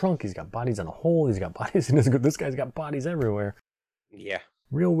bodies in the trunk. He's got bodies in a hole. He's got bodies in this guy's got bodies everywhere. Yeah.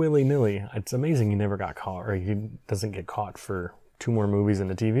 Real willy-nilly. It's amazing he never got caught, or he doesn't get caught for 2 more movies and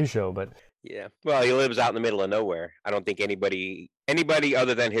a TV show, but... Yeah. Well, he lives out in the middle of nowhere. I don't think anybody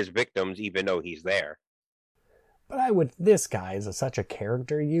other than his victims even know he's there. But this guy is such a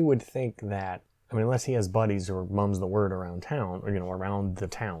character, you would think that, unless he has buddies or mum's the word around town, or, around the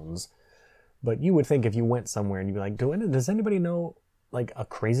towns, but you would think if you went somewhere and you'd be like, does anybody know, a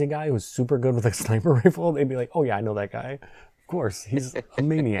crazy guy who's super good with a sniper rifle? They'd be like, oh yeah, I know that guy. Of course, he's a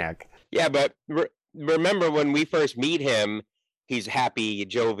maniac. Yeah, but remember when we first meet him, he's happy,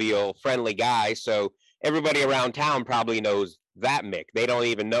 jovial, friendly guy, so everybody around town probably knows that Mick. They don't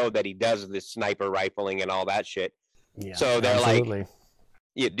even know that he does this sniper rifling and all that shit. Yeah, so they're absolutely.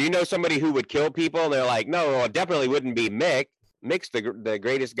 Yeah, do you know somebody who would kill people? And they're like, no, well, it definitely wouldn't be Mick. Mick's the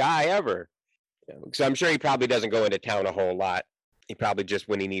greatest guy ever. So I'm sure he probably doesn't go into town a whole lot. He probably just,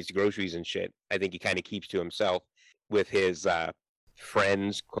 when he needs groceries and shit, I think he kind of keeps to himself with his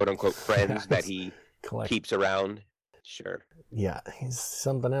friends, quote unquote friends, that he keeps around. Sure. Yeah, he's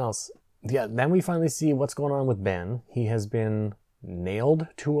something else. Yeah, then we finally see what's going on with Ben. He has been nailed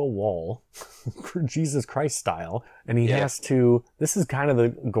to a wall, Jesus Christ style, and he has to. This is kind of the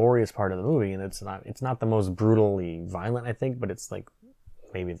goriest part of the movie, and it's not the most brutally violent, I think, but it's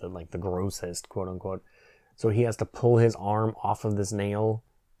maybe the grossest, quote unquote. So he has to pull his arm off of this nail,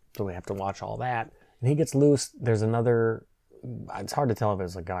 so we have to watch all that. And he gets loose. There's another. It's hard to tell if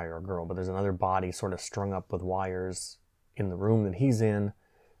it's a guy or a girl, but there's another body sort of strung up with wires in the room that he's in.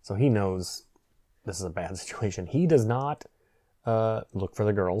 So he knows this is a bad situation. He does not look for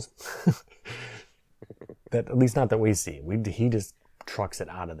the girls. At least not that we see. He just trucks it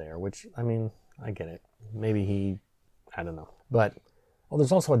out of there, which, I get it. Maybe I don't know. But,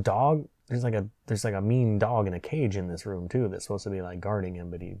 there's also a dog. There's like a mean dog in a cage in this room too that's supposed to be guarding him,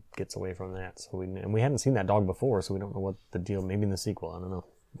 but he gets away from that. So we hadn't seen that dog before, so we don't know what the deal. Maybe in the sequel, I don't know.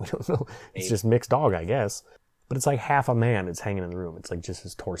 We don't know. It's just mixed dog, I guess. But it's half a man that's hanging in the room. It's just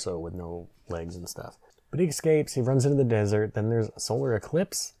his torso with no legs and stuff. But he escapes. He runs into the desert. Then there's a solar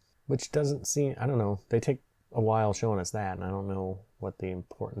eclipse, which doesn't seem. I don't know. They take a while showing us that, and I don't know what the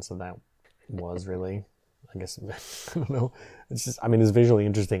importance of that was really. I guess, I don't know. It's just, it's visually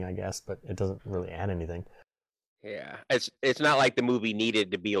interesting, I guess, but it doesn't really add anything. Yeah, it's not like the movie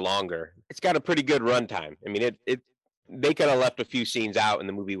needed to be longer. It's got a pretty good runtime. they could have left a few scenes out and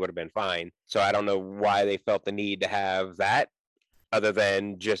the movie would have been fine. So I don't know why they felt the need to have that other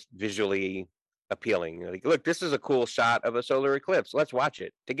than just visually appealing. Like, look, this is a cool shot of a solar eclipse. Let's watch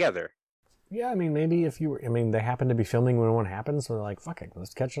it together. Yeah, I mean, maybe if you were, I mean, they happen to be filming when one happens, so they're like, fuck it,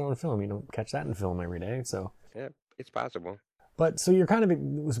 let's catch it on film. You don't catch that in film every day, so. Yeah, it's possible. But so you're kind of,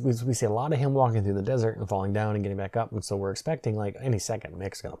 we see a lot of him walking through the desert and falling down and getting back up, and so we're expecting like any second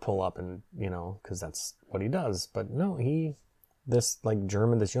Mick's gonna pull up and, you know, because that's what he does. But no, this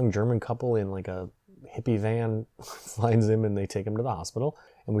young German couple in like a hippie van finds him and they take him to the hospital,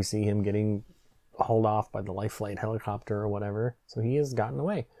 and we see him getting hauled off by the life flight helicopter or whatever. So he has gotten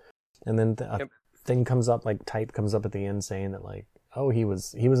away. And then thing comes up, like type comes up at the end saying that like, oh, he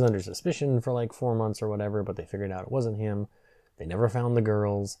was under suspicion for like 4 months or whatever, but they figured out it wasn't him. They never found the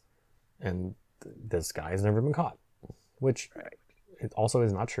girls, and this guy has never been caught, which it also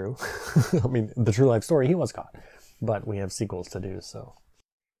is not true. I mean, the true life story, he was caught, but we have sequels to do, so.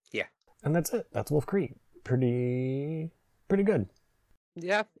 Yeah. And that's it. That's Wolf Creek. Pretty good.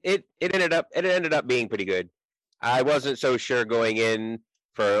 Yeah, it ended up being pretty good. I wasn't so sure going in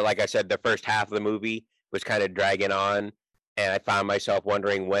for, like I said, the first half of the movie was kind of dragging on, and I found myself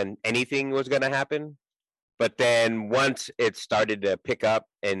wondering when anything was going to happen. But then once it started to pick up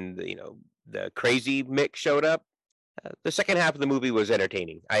and, you know, the crazy Mick showed up, the second half of the movie was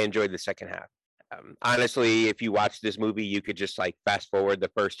entertaining. I enjoyed the second half. Honestly, if you watch this movie, you could just like fast forward the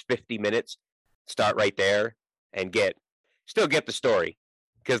first 50 minutes, start right there, and still get the story.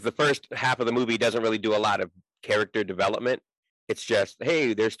 Because the first half of the movie doesn't really do a lot of character development. It's just,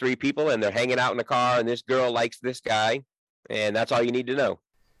 hey, there's 3 people and they're hanging out in the car and this girl likes this guy, and that's all you need to know.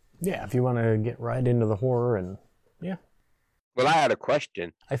 Yeah, if you want to get right into the horror, and yeah. Well, I had a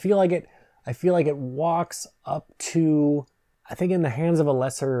question. I feel like it walks up to, I think, in the hands of a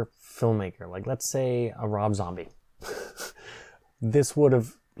lesser filmmaker, like let's say a Rob Zombie. This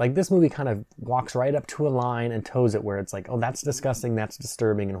movie kind of walks right up to a line and toes it where it's like, oh, that's disgusting, that's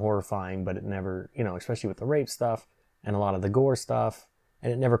disturbing and horrifying, but it never, you know, especially with the rape stuff and a lot of the gore stuff,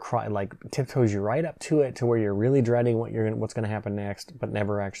 and it never tiptoes you right up to it to where you're really dreading what's gonna happen next, but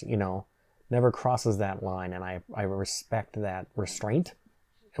never actually, you know, never crosses that line, and I respect that restraint.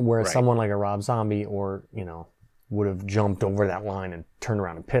 Whereas someone like a Rob Zombie, or, you know, would have jumped over that line and turned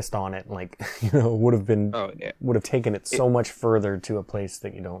around and pissed on it, like, you know, would have taken it so much further to a place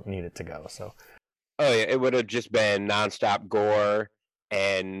that you don't need it to go. So. Oh yeah, it would have just been nonstop gore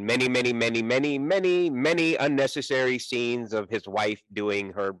and many, many, many, many, many, many unnecessary scenes of his wife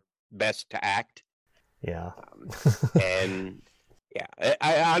doing her best to act. Yeah. And yeah,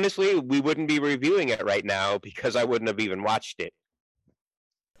 I honestly, we wouldn't be reviewing it right now because I wouldn't have even watched it.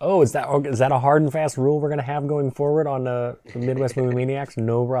 Oh, is that a hard and fast rule we're gonna have going forward on the Midwest Movie Maniacs?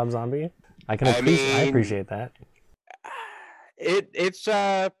 No Rob Zombie. I appreciate that. It's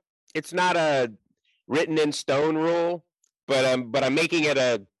not a written in stone rule, but I'm making it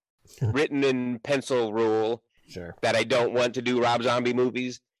a written in pencil rule. Sure. That I don't want to do Rob Zombie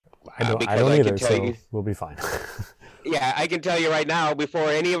movies. I don't either, so we'll be fine. Yeah, I can tell you right now, before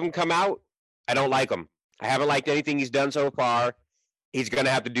any of them come out, I don't like him. I haven't liked anything he's done so far. He's going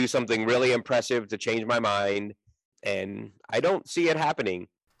to have to do something really impressive to change my mind, and I don't see it happening.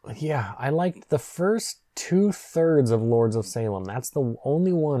 Yeah, I liked the first 2/3 of Lords of Salem. That's the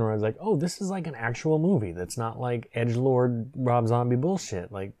only one where I was like, oh, this is like an actual movie. That's not like edgelord Rob Zombie bullshit.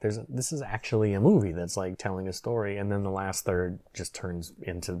 Like, this is actually a movie that's like telling a story, and then the last third just turns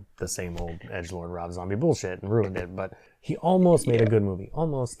into the same old edgelord Rob Zombie bullshit and ruined it. But he almost made a good movie.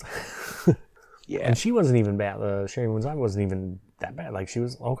 Almost. Yeah. And she wasn't even bad. Sherry Moon Zombie wasn't even that bad. Like, she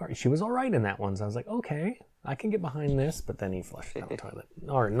was all right in that one. So I was like, okay, I can get behind this. But then he flushed down the toilet.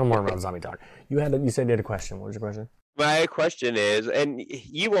 All right, no more Rob Zombie talk. You said you had a question. What was your question? My question is, and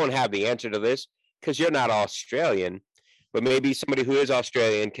you won't have the answer to this because you're not Australian, but maybe somebody who is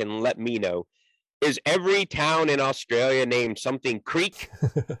Australian can let me know. Is every town in Australia named something Creek?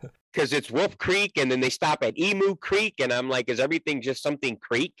 Because it's Wolf Creek, and then they stop at Emu Creek, and I'm like, is everything just something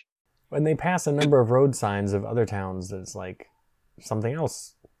Creek? When they pass a number of road signs of other towns that's like something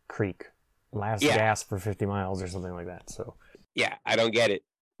else Creek, last gas for 50 miles or something like that. So yeah, I don't get it.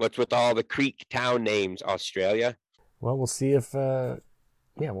 What's with all the Creek town names, Australia? Well, we'll see if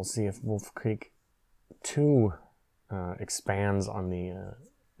Wolf Creek 2 expands on the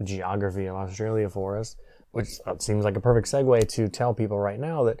geography of Australia for us, which seems like a perfect segue to tell people right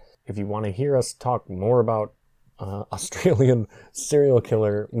now that if you want to hear us talk more about Australian serial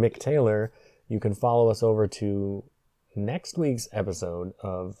killer Mick Taylor, you can follow us over to next week's episode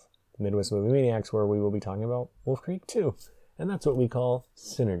of Midwest Movie Maniacs, where we will be talking about Wolf Creek 2, and that's what we call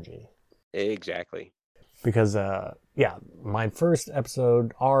synergy. Exactly. because yeah, our first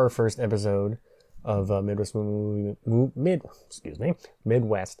episode of Midwest Movie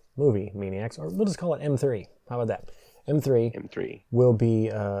Maniacs, or we'll just call it M3. How about that? M3 will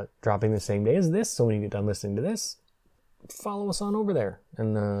be dropping the same day as this, so when you get done listening to this, follow us on over there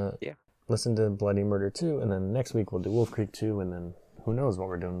and listen to Bloody Murder 2, and then next week we'll do Wolf Creek 2, and then who knows what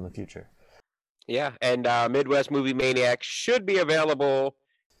we're doing in the future. Yeah, and Midwest Movie Maniacs should be available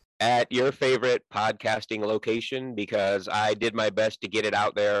at your favorite podcasting location, because I did my best to get it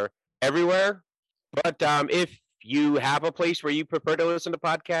out there everywhere. But if you have a place where you prefer to listen to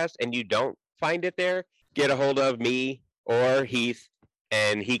podcasts and you don't find it there, get a hold of me or Heath,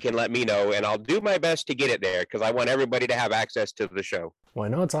 and he can let me know, and I'll do my best to get it there, because I want everybody to have access to the show. Well, I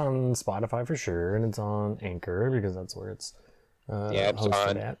know it's on Spotify for sure, and it's on Anchor, because that's where it's it's hosted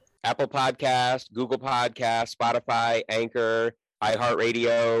on at. Apple Podcast, Google Podcast, Spotify, Anchor,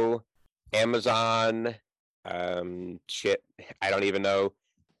 iHeartRadio, Amazon, I don't even know.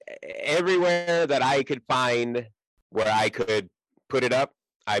 Everywhere that I could find where I could put it up,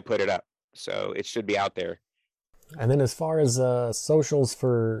 I put it up. So it should be out there. And then as far as socials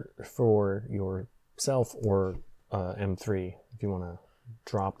for yourself or M3, if you want to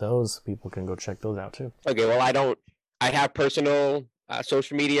drop those, people can go check those out too. Okay, well, I have personal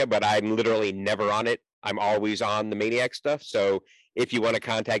social media, but I'm literally never on it. I'm always on the Maniac stuff. So if you want to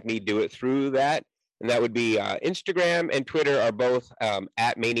contact me, do it through that. And that would be Instagram and Twitter are both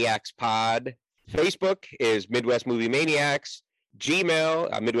at Maniacs Pod. Facebook is Midwest Movie Maniacs.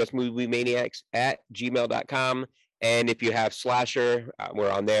 Gmail, Midwest Movie Maniacs at gmail.com. And if you have Slasher,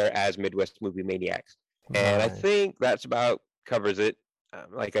 we're on there as Midwest Movie Maniacs. And I think that's about covers it.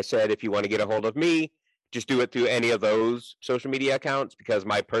 Like I said, if you want to get a hold of me, just do it through any of those social media accounts, because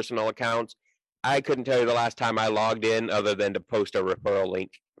my personal accounts, I couldn't tell you the last time I logged in other than to post a referral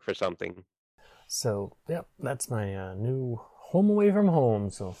link for something. So, yep, that's my new home away from home.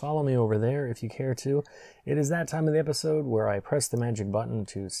 So follow me over there if you care to. It is that time of the episode where I press the magic button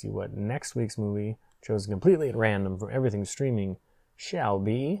to see what next week's movie, chosen completely at random from everything streaming, shall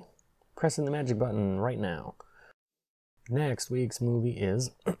be. Pressing the magic button right now. Next week's movie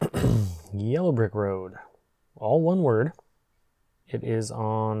is Yellow Brick Road. All one word. It is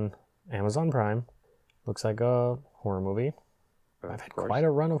on Amazon Prime. Looks like a horror movie. I've had quite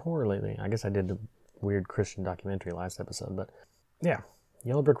a run of horror lately. I guess I did the weird Christian documentary last episode, but yeah.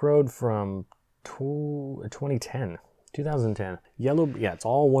 Yellow Brick Road from 2010. It's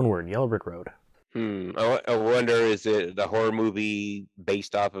all one word, Yellow Brick Road. I wonder, is it the horror movie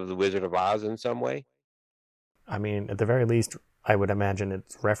based off of The Wizard of Oz in some way? I mean, at the very least, I would imagine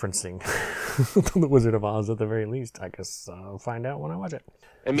it's referencing The Wizard of Oz at the very least. I guess I'll find out when I watch it.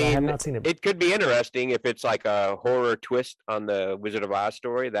 I mean, I have not seen it. It could be interesting if it's like a horror twist on the Wizard of Oz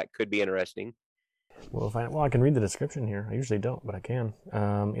story. That could be interesting. Well, I can read the description here. I usually don't, but I can.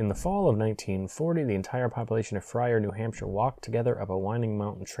 In the fall of 1940, the entire population of Friar, New Hampshire walked together up a winding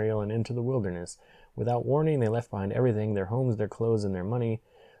mountain trail and into the wilderness. Without warning, they left behind everything, their homes, their clothes, and their money.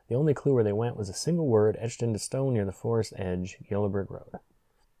 The only clue where they went was a single word etched into stone near the forest edge, Yellow Brick Road.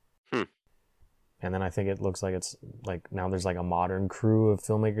 And then I think it looks like it's like now there's like a modern crew of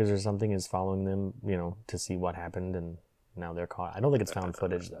filmmakers or something is following them, to see what happened, and now they're caught. I don't think it's found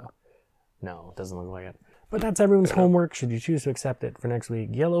footage though. No, it doesn't look like it. But that's everyone's homework, should you choose to accept it, for next week.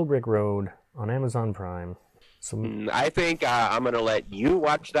 Yellow Brick Road on Amazon Prime. So I think I'm going to let you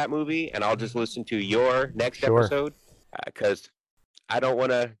watch that movie, and I'll just listen to your next episode, because I don't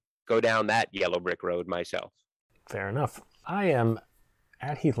want to go down that Yellow Brick Road myself. Fair enough. I am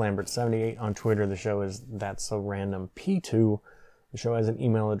at Heath Lambert 78 on Twitter. The show is That's So Random P2. The show has an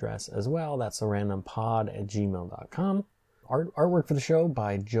email address as well. That's so randompod@gmail.com. Artwork for the show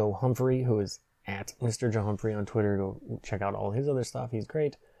by Joe Humphrey, who is at Mr. Joe Humphrey on Twitter. Go check out all his other stuff. He's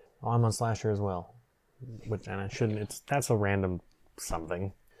great. I'm on Slasher as well. That's a random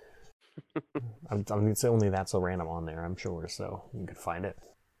something. It's only That's So Random on there, I'm sure, so you could find it.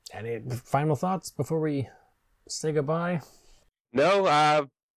 Any final thoughts before we say goodbye? No,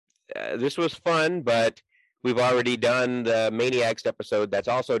 this was fun, but we've already done the Maniacs episode that's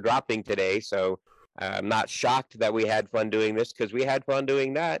also dropping today, so I'm not shocked that we had fun doing this, because we had fun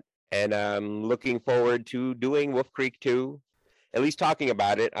doing that. And I'm looking forward to doing Wolf Creek 2, at least talking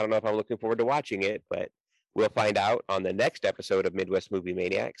about it. I don't know if I'm looking forward to watching it, but we'll find out on the next episode of Midwest Movie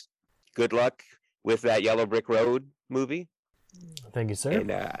Maniacs. Good luck with that Yellow Brick Road movie. Thank you, sir.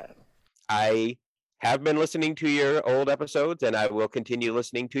 And I have been listening to your old episodes, and I will continue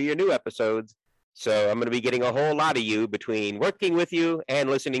listening to your new episodes. So I'm going to be getting a whole lot of you between working with you and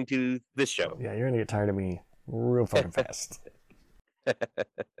listening to this show. Yeah, you're going to get tired of me real fucking fast. I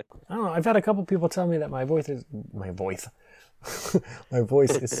don't know. know. I've had a couple people tell me that my voice my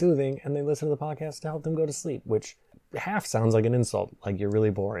voice is soothing, and they listen to the podcast to help them go to sleep, which half sounds like an insult, like you're really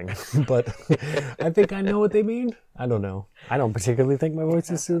boring. But I think I know what they mean. I don't know. I don't particularly think my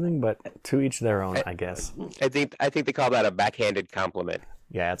voice is soothing, but to each their own, I guess. I think they call that a backhanded compliment.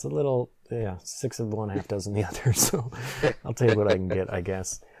 Yeah, it's a little, 6 of one, half dozen the other. So I'll take what I can get, I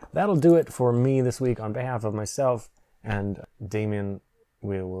guess. That'll do it for me this week on behalf of myself and Damien.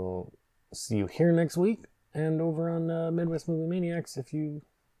 We will see you here next week and over on Midwest Movie Maniacs if you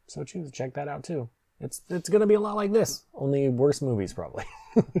so choose. Check that out too. It's going to be a lot like this, only worse movies probably.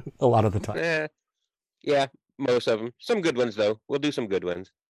 A lot of the time. Yeah, most of them. Some good ones though. We'll do some good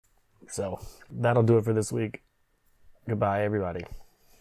ones. So that'll do it for this week. Goodbye, everybody.